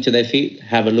traveling to their feet,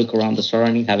 have a look around the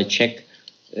surrounding, have a check,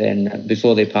 and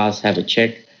before they pass, have a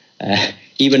check.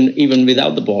 Even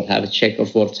without the ball, have a check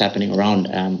of what's happening around.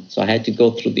 So I had to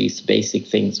go through these basic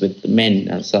things with the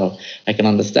men, so I can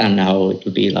understand how it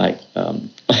would be like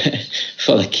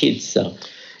for the kids. So.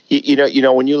 You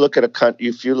know, when you look at a country,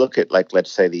 if you look at, like, let's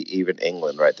say even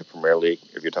England, right, the Premier League,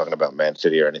 if you're talking about Man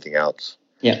City or anything else,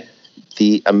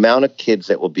 the amount of kids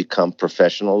that will become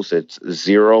professionals, it's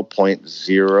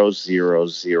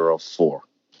 0.0004.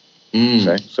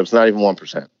 Okay? So it's not even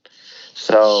 1%.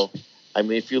 So, I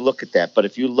mean, if you look at that, but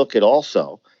if you look at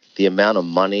also the amount of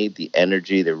money, the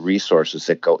energy, the resources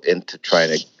that go into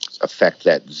trying to affect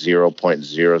that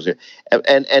 0.00,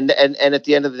 and at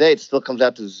the end of the day, it still comes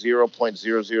out to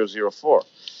 0.0004.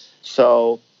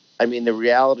 So, I mean, the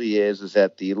reality is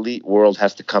that the elite world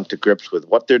has to come to grips with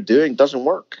what they're doing doesn't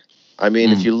work. I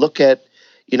mean, if you look at,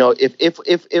 you know, if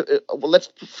well, let's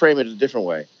frame it a different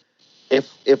way.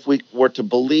 If we were to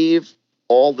believe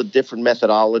all the different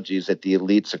methodologies that the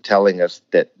elites are telling us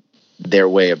that their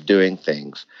way of doing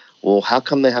things, well, how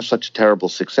come they have such a terrible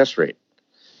success rate?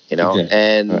 You know,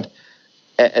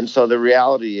 and so the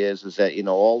reality is that, you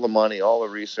know, all the money, all the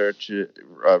research,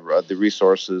 the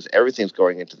resources, everything's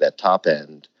going into that top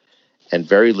end, and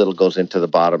very little goes into the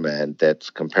bottom end that's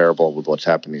comparable with what's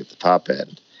happening at the top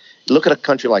end. Look at a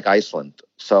country like Iceland.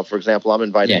 So, for example, I'm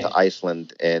invited to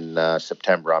Iceland in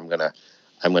September. I'm gonna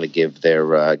give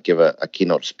a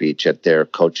keynote speech at their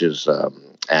coaches'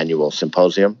 annual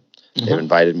symposium. They've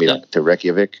invited me to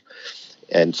Reykjavik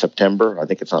in September. I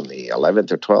think it's on the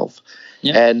 11th or 12th.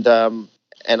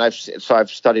 And I've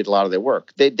studied a lot of their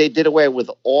work. They did away with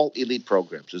all elite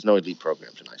programs. There's no elite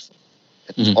programs in Iceland.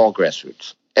 It's all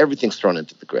grassroots. Everything's thrown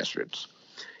into the grassroots.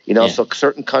 You know, so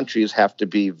certain countries have to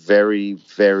be very,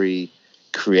 very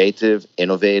creative,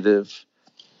 innovative,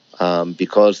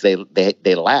 because they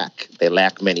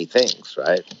lack many things,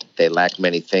 right? They lack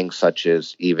many things, such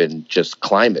as even just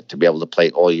climate, to be able to play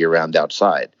all year round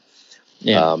outside.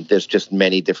 There's just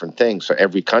many different things. So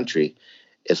every country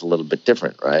is a little bit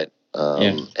different, right?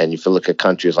 And if you look at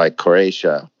countries like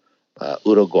Croatia,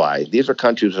 Uruguay, these are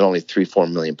countries with only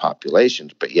 3-4 million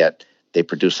populations, but yet they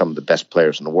produce some of the best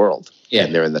players in the world.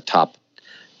 And they're in the top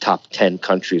 10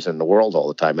 countries in the world all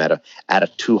the time. Out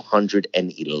of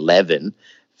 211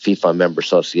 FIFA member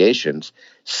associations,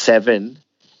 7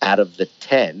 out of the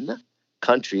 10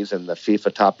 countries in the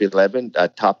FIFA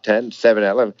top 10, 7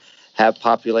 out of 11, have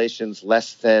populations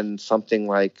less than something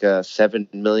like 7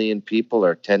 million people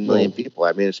or 10 million people.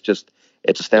 I mean, it's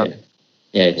astounding.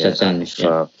 Yeah, it's astounding.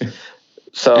 So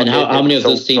and how many of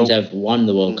those teams have won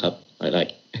the World Cup,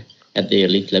 like at the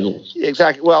elite levels?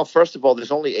 Exactly. Well, first of all,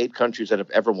 there's only 8 countries that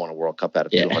have ever won a World Cup out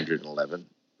of 211.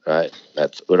 Right?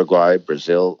 That's Uruguay,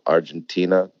 Brazil,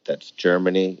 Argentina, that's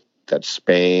Germany, that's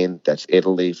Spain, that's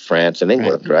Italy, France, and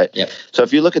England, right? So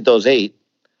if you look at those 8,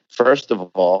 first of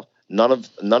all, none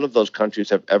of those countries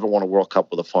have ever won a World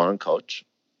Cup with a foreign coach,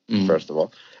 first of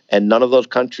all. And no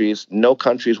countries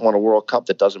won a World Cup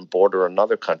that doesn't border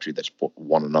another country that's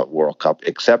won a World Cup,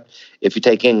 except if you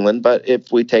take England. But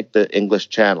if we take the English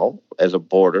Channel as a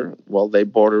border, well, they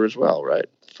border as well, right?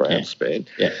 France, Spain.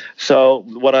 So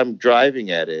what I'm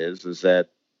driving at is that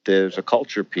there's a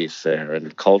culture piece there,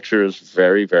 and culture is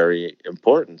very, very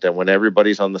important. And when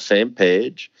everybody's on the same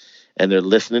page and they're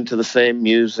listening to the same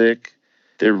music,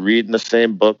 they're reading the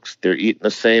same books, they're eating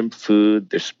the same food,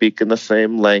 they're speaking the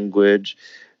same language,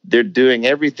 they're doing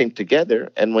everything together.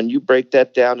 And when you break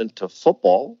that down into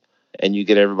football and you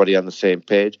get everybody on the same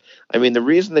page, I mean, the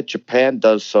reason that Japan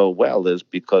does so well is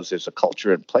because there's a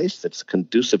culture in place that's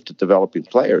conducive to developing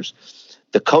players.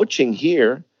 The coaching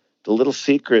here, the little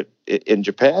secret in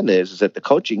Japan is that the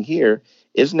coaching here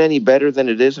isn't any better than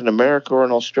it is in America or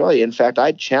in Australia. In fact,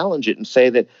 I'd challenge it and say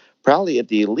that probably at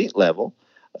the elite level,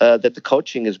 that the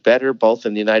coaching is better both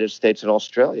in the United States and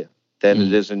Australia than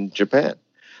it is in Japan.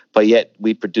 But yet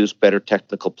we produce better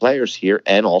technical players here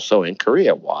and also in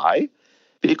Korea. Why?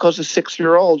 Because the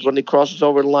 6-year-olds, when he crosses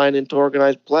over the line into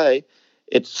organized play,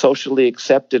 it's socially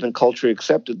accepted and culturally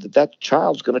accepted that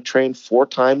child's going to train 4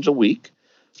 times a week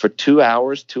for 2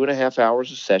 hours, 2.5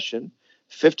 hours a session,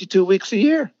 52 weeks a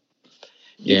year.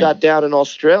 You got down in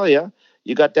Australia,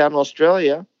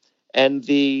 and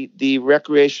the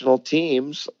recreational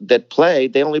teams that play,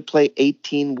 they only play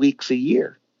 18 weeks a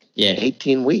year.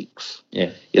 18 weeks.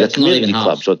 That's community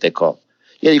clubs, what they call.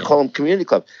 You call them community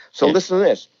clubs. So listen to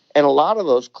this. And a lot of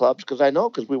those clubs,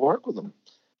 because we work with them,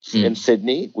 in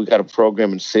Sydney. We got a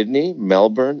program in Sydney,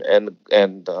 Melbourne, and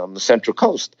the Central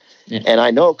Coast. Yeah. And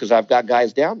I know because I've got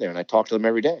guys down there, and I talk to them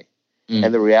every day.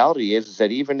 And the reality is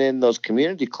that even in those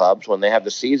community clubs, when they have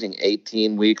the season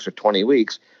 18 weeks or 20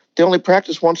 weeks, they only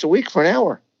practice once a week for an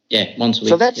hour. Yeah, once a week.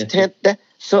 So that's 10.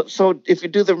 So if you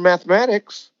do the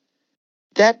mathematics,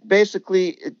 that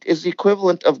basically is the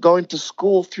equivalent of going to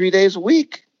school 3 days a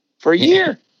week for a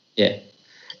year. Yeah.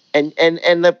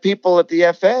 And the people at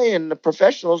the FA and the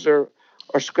professionals are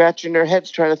scratching their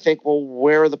heads trying to think, well,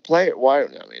 where are the players? Why? I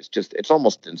mean, it's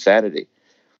almost insanity.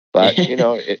 But,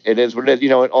 it is what it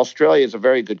is. Australia is a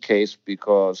very good case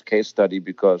study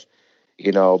because,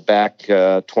 back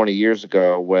 20 years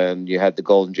ago when you had the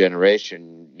golden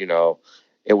generation,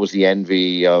 it was the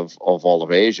envy of all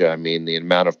of Asia. I mean, the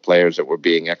amount of players that were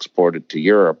being exported to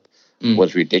Europe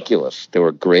was ridiculous. They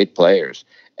were great players.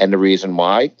 And the reason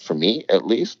why, for me at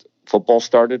least, football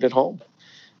started at home.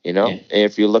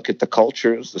 If you look at the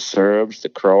cultures, the Serbs, the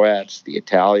Croats, the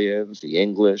Italians, the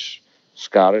English,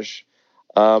 Scottish,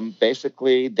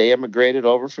 basically they immigrated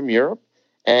over from Europe,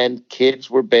 and kids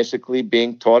were basically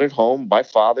being taught at home by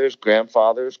fathers,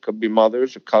 grandfathers, could be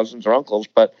mothers or cousins or uncles,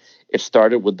 but it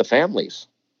started with the families.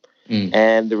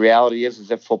 And the reality is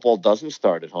that football doesn't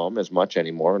start at home as much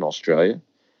anymore in Australia.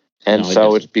 And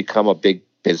so it's become a big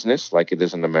business like it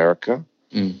is in America.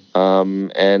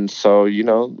 And so,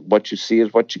 what you see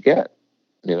is what you get.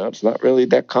 It's not really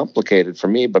that complicated for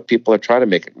me, but people are trying to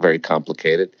make it very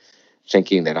complicated,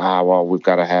 thinking that, we've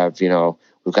got to have,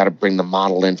 we've got to bring the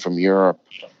model in from Europe,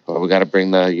 or we've got to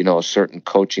bring the, a certain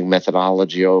coaching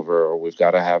methodology over, or we've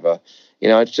got to have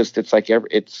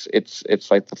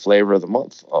it's like the flavor of the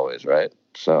month always, right?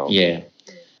 So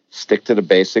stick to the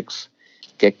basics,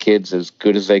 get kids as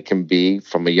good as they can be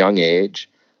from a young age,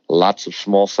 lots of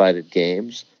small-sided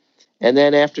games. And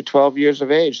then after 12 years of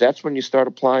age, that's when you start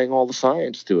applying all the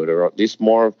science to it, or at least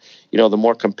more, the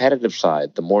more competitive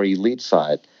side, the more elite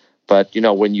side. But,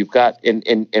 when you've got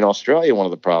in Australia, one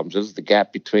of the problems is the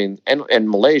gap between, and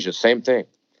Malaysia, same thing.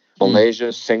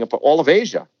 Malaysia, Singapore, all of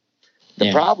Asia.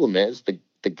 The problem is the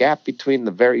gap between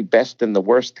the very best and the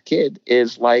worst kid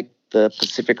is like the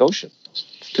Pacific Ocean.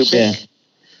 It's too big.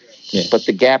 Yeah. But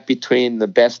the gap between the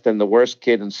best and the worst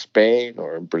kid in Spain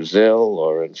or in Brazil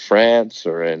or in France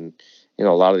or in, a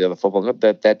lot of the other football,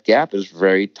 that gap is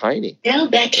very tiny. No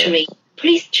battery.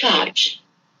 Please charge.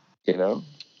 Yeah.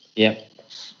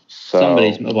 So,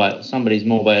 somebody's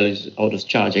mobile is out of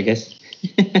charge, I guess.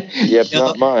 Yep,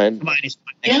 not mine. Mine is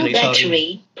No actually, battery.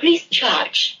 sorry. Please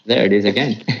charge. There it is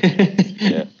again.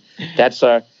 Yeah. That's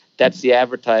the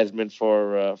advertisement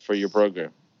for your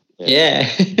program. Yeah.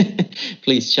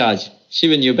 Please charge.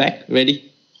 Shivan, you back?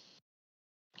 Ready?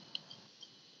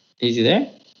 Is he there?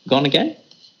 Gone again?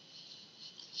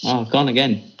 Oh, gone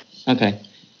again. Okay.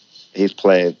 He's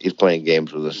playing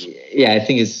games with us. Yeah, I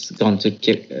think he's gone to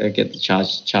get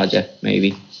the charger,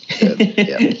 maybe.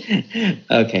 Yeah.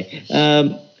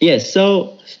 Okay.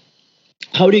 So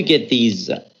how do you get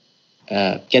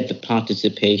get the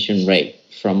participation rate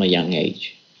from a young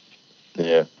age?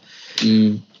 Yeah.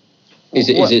 Is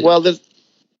it? Well, there's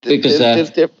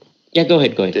different. Yeah, go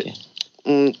ahead.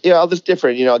 There's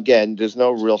different. Again, there's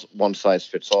no real one size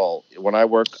fits all. When I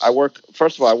work.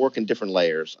 First of all, I work in different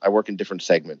layers. I work in different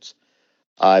segments.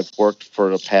 I've worked for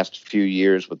the past few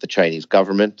years with the Chinese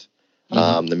government,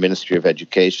 the Ministry of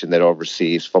Education that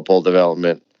oversees football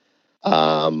development.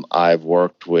 I've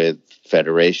worked with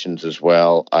federations as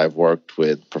well. I've worked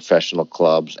with professional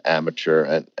clubs,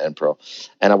 amateur and pro,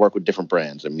 and I work with different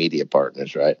brands and media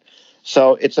partners. Right.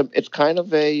 So it's kind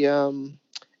of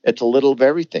it's a little of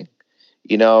everything.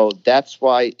 That's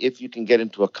why if you can get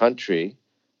into a country,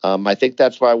 I think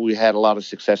that's why we had a lot of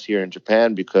success here in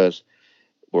Japan, because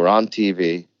we're on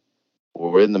TV,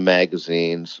 we're in the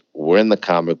magazines, we're in the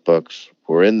comic books,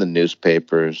 we're in the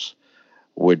newspapers,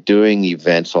 we're doing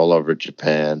events all over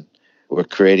Japan, we're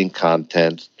creating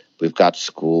content, we've got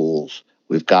schools,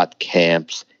 we've got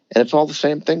camps, and it's all the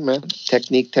same thing, man.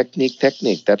 Technique, technique,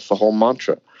 technique. That's the whole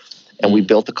mantra. And we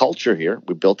built a culture here.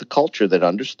 We built a culture that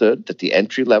understood that the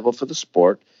entry level for the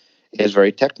sport is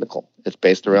very technical. It's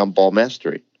based around ball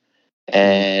mastery.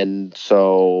 And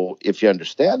so if you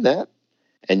understand that,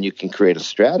 and you can create a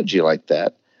strategy like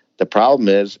that, the problem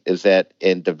is that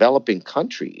in developing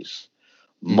countries,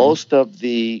 most of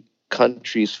the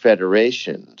countries'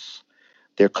 federations,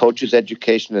 their coaches'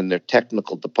 education and their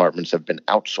technical departments have been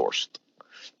outsourced.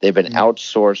 They've been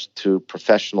outsourced to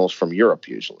professionals from Europe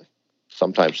usually.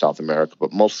 Sometimes South America,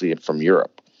 but mostly from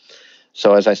Europe.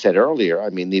 So as I said earlier, I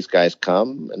mean, these guys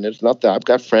come, and there's nothing. I've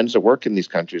got friends that work in these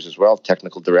countries as well,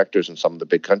 technical directors in some of the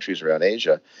big countries around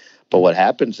Asia. But what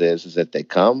happens is that they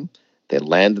come, They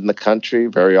land in the country.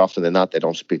 Very often than not, they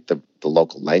don't speak the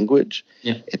local language.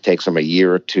 Yeah. It takes them a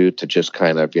year or two to just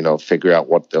kind of, figure out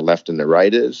what their left and their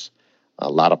right is.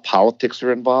 A lot of politics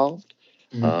are involved.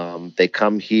 They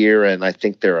come here, and I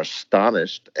think they're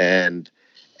astonished and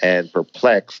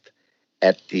perplexed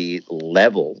at the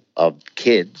level of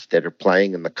kids that are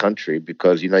playing in the country,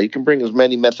 because you can bring as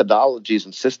many methodologies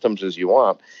and systems as you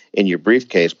want in your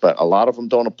briefcase, but a lot of them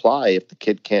don't apply if the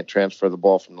kid can't transfer the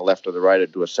ball from the left or the right or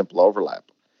do a simple overlap.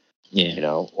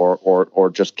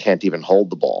 Or just can't even hold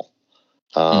the ball.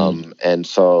 And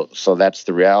so that's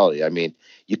the reality. I mean,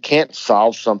 you can't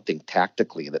solve something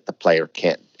tactically that the player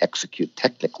can't execute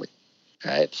technically,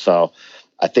 right? So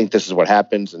I think this is what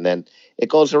happens, and then it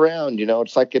goes around.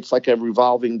 It's like a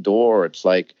revolving door. It's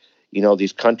like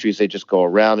these countries, they just go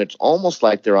around. It's almost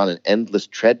like they're on an endless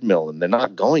treadmill and they're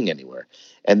not going anywhere.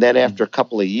 And then after a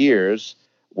couple of years,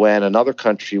 when another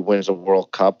country wins a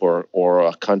World Cup or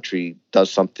a country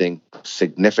does something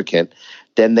significant,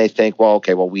 then they think,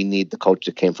 we need the coach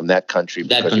that came from that country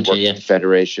because he worked in the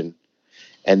federation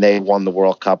and they won the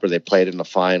World Cup or they played in the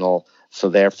final. So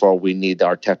therefore,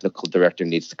 our technical director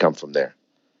needs to come from there.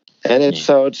 And it's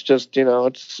just,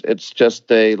 it's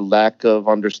just a lack of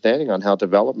understanding on how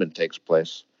development takes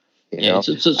place.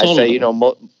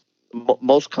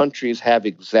 Most countries have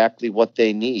exactly what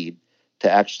they need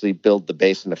to actually build the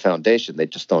base and the foundation. They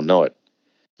just don't know it.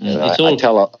 Go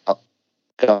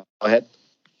ahead.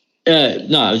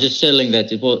 No, I was just saying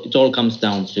that it all comes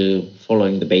down to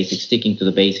following the basics, sticking to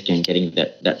the basic and getting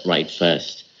that right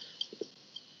first.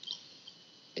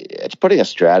 It's putting a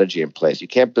strategy in place. You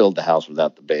can't build the house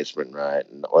without the basement, right?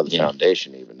 Or the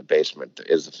foundation even. The basement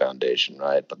is the foundation,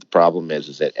 right? But the problem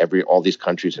is that all these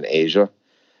countries in Asia,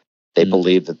 they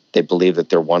believe that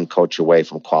they're one coach away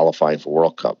from qualifying for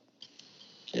World Cup.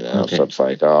 So it's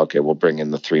like, we'll bring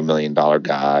in the $3 million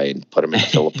guy and put him in the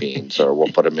Philippines, or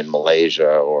we'll put him in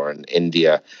Malaysia or in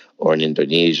India or in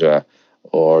Indonesia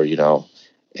or,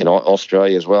 in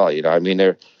Australia as well. I mean,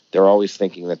 they're always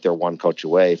thinking that they're one coach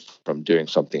away from doing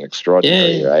something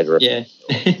extraordinary, right?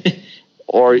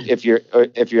 Or if you're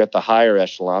at the higher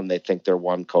echelon, they think they're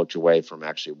one coach away from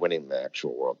actually winning the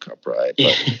actual World Cup, right?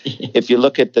 But if you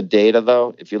look at the data,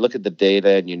 though,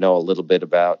 and a little bit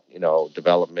about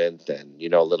development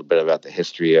and a little bit about the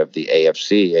history of the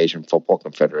AFC, Asian Football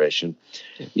Confederation,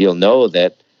 you'll know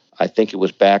that I think it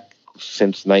was back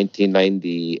since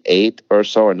 1998 or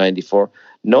so, or 94.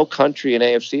 No country in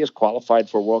AFC has qualified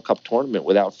for a World Cup tournament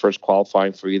without first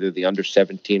qualifying for either the under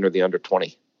 17 or the under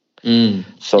 20.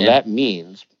 That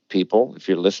means, people, if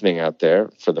you're listening out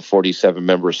there, for the 47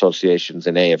 member associations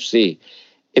in AFC,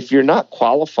 if you're not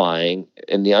qualifying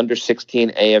in the under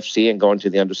 16 AFC and going to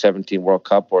the under 17 World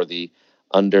Cup, or the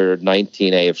under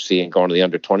 19 AFC and going to the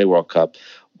under 20 World Cup,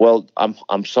 well,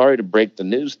 I'm sorry to break the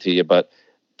news to you, but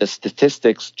the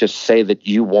statistics just say that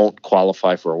you won't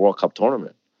qualify for a World Cup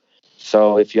tournament.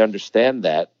 So if you understand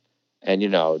that, and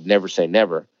never say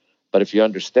never, but if you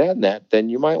understand that, then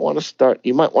you might want to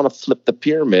flip the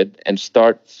pyramid and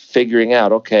start figuring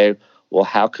out,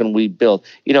 how can we build?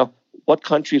 What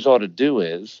countries ought to do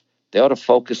is they ought to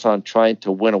focus on trying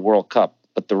to win a World Cup,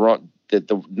 but not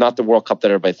the World Cup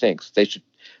that everybody thinks. They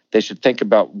should think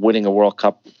about winning a World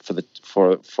Cup for the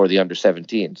under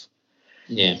 17s.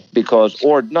 Yeah.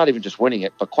 Or not even just winning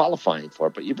it, but qualifying for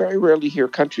it. But you very rarely hear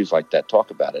countries like that talk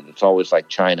about it. It's always like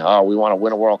China. Oh, we want to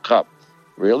win a World Cup.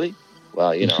 Really?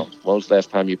 Well, when was the last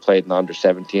time you played in the under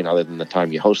 17 other than the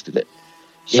time you hosted it?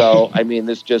 So, I mean,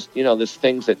 there's just, there's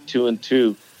things that 2 and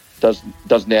 2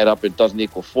 doesn't add up. It doesn't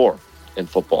equal 4 in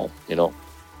football,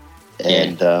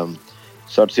 And so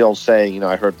it's the old saying,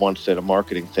 I heard once at a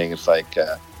marketing thing, it's like,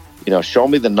 show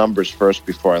me the numbers first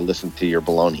before I listen to your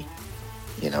baloney,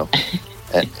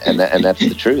 and that's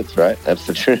the truth, right? That's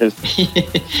the truth.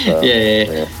 So,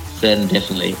 Then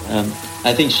definitely.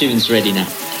 I think Shivan's ready now.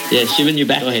 Yeah, Shivan, you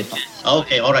back? Go ahead.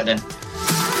 Okay, all right then.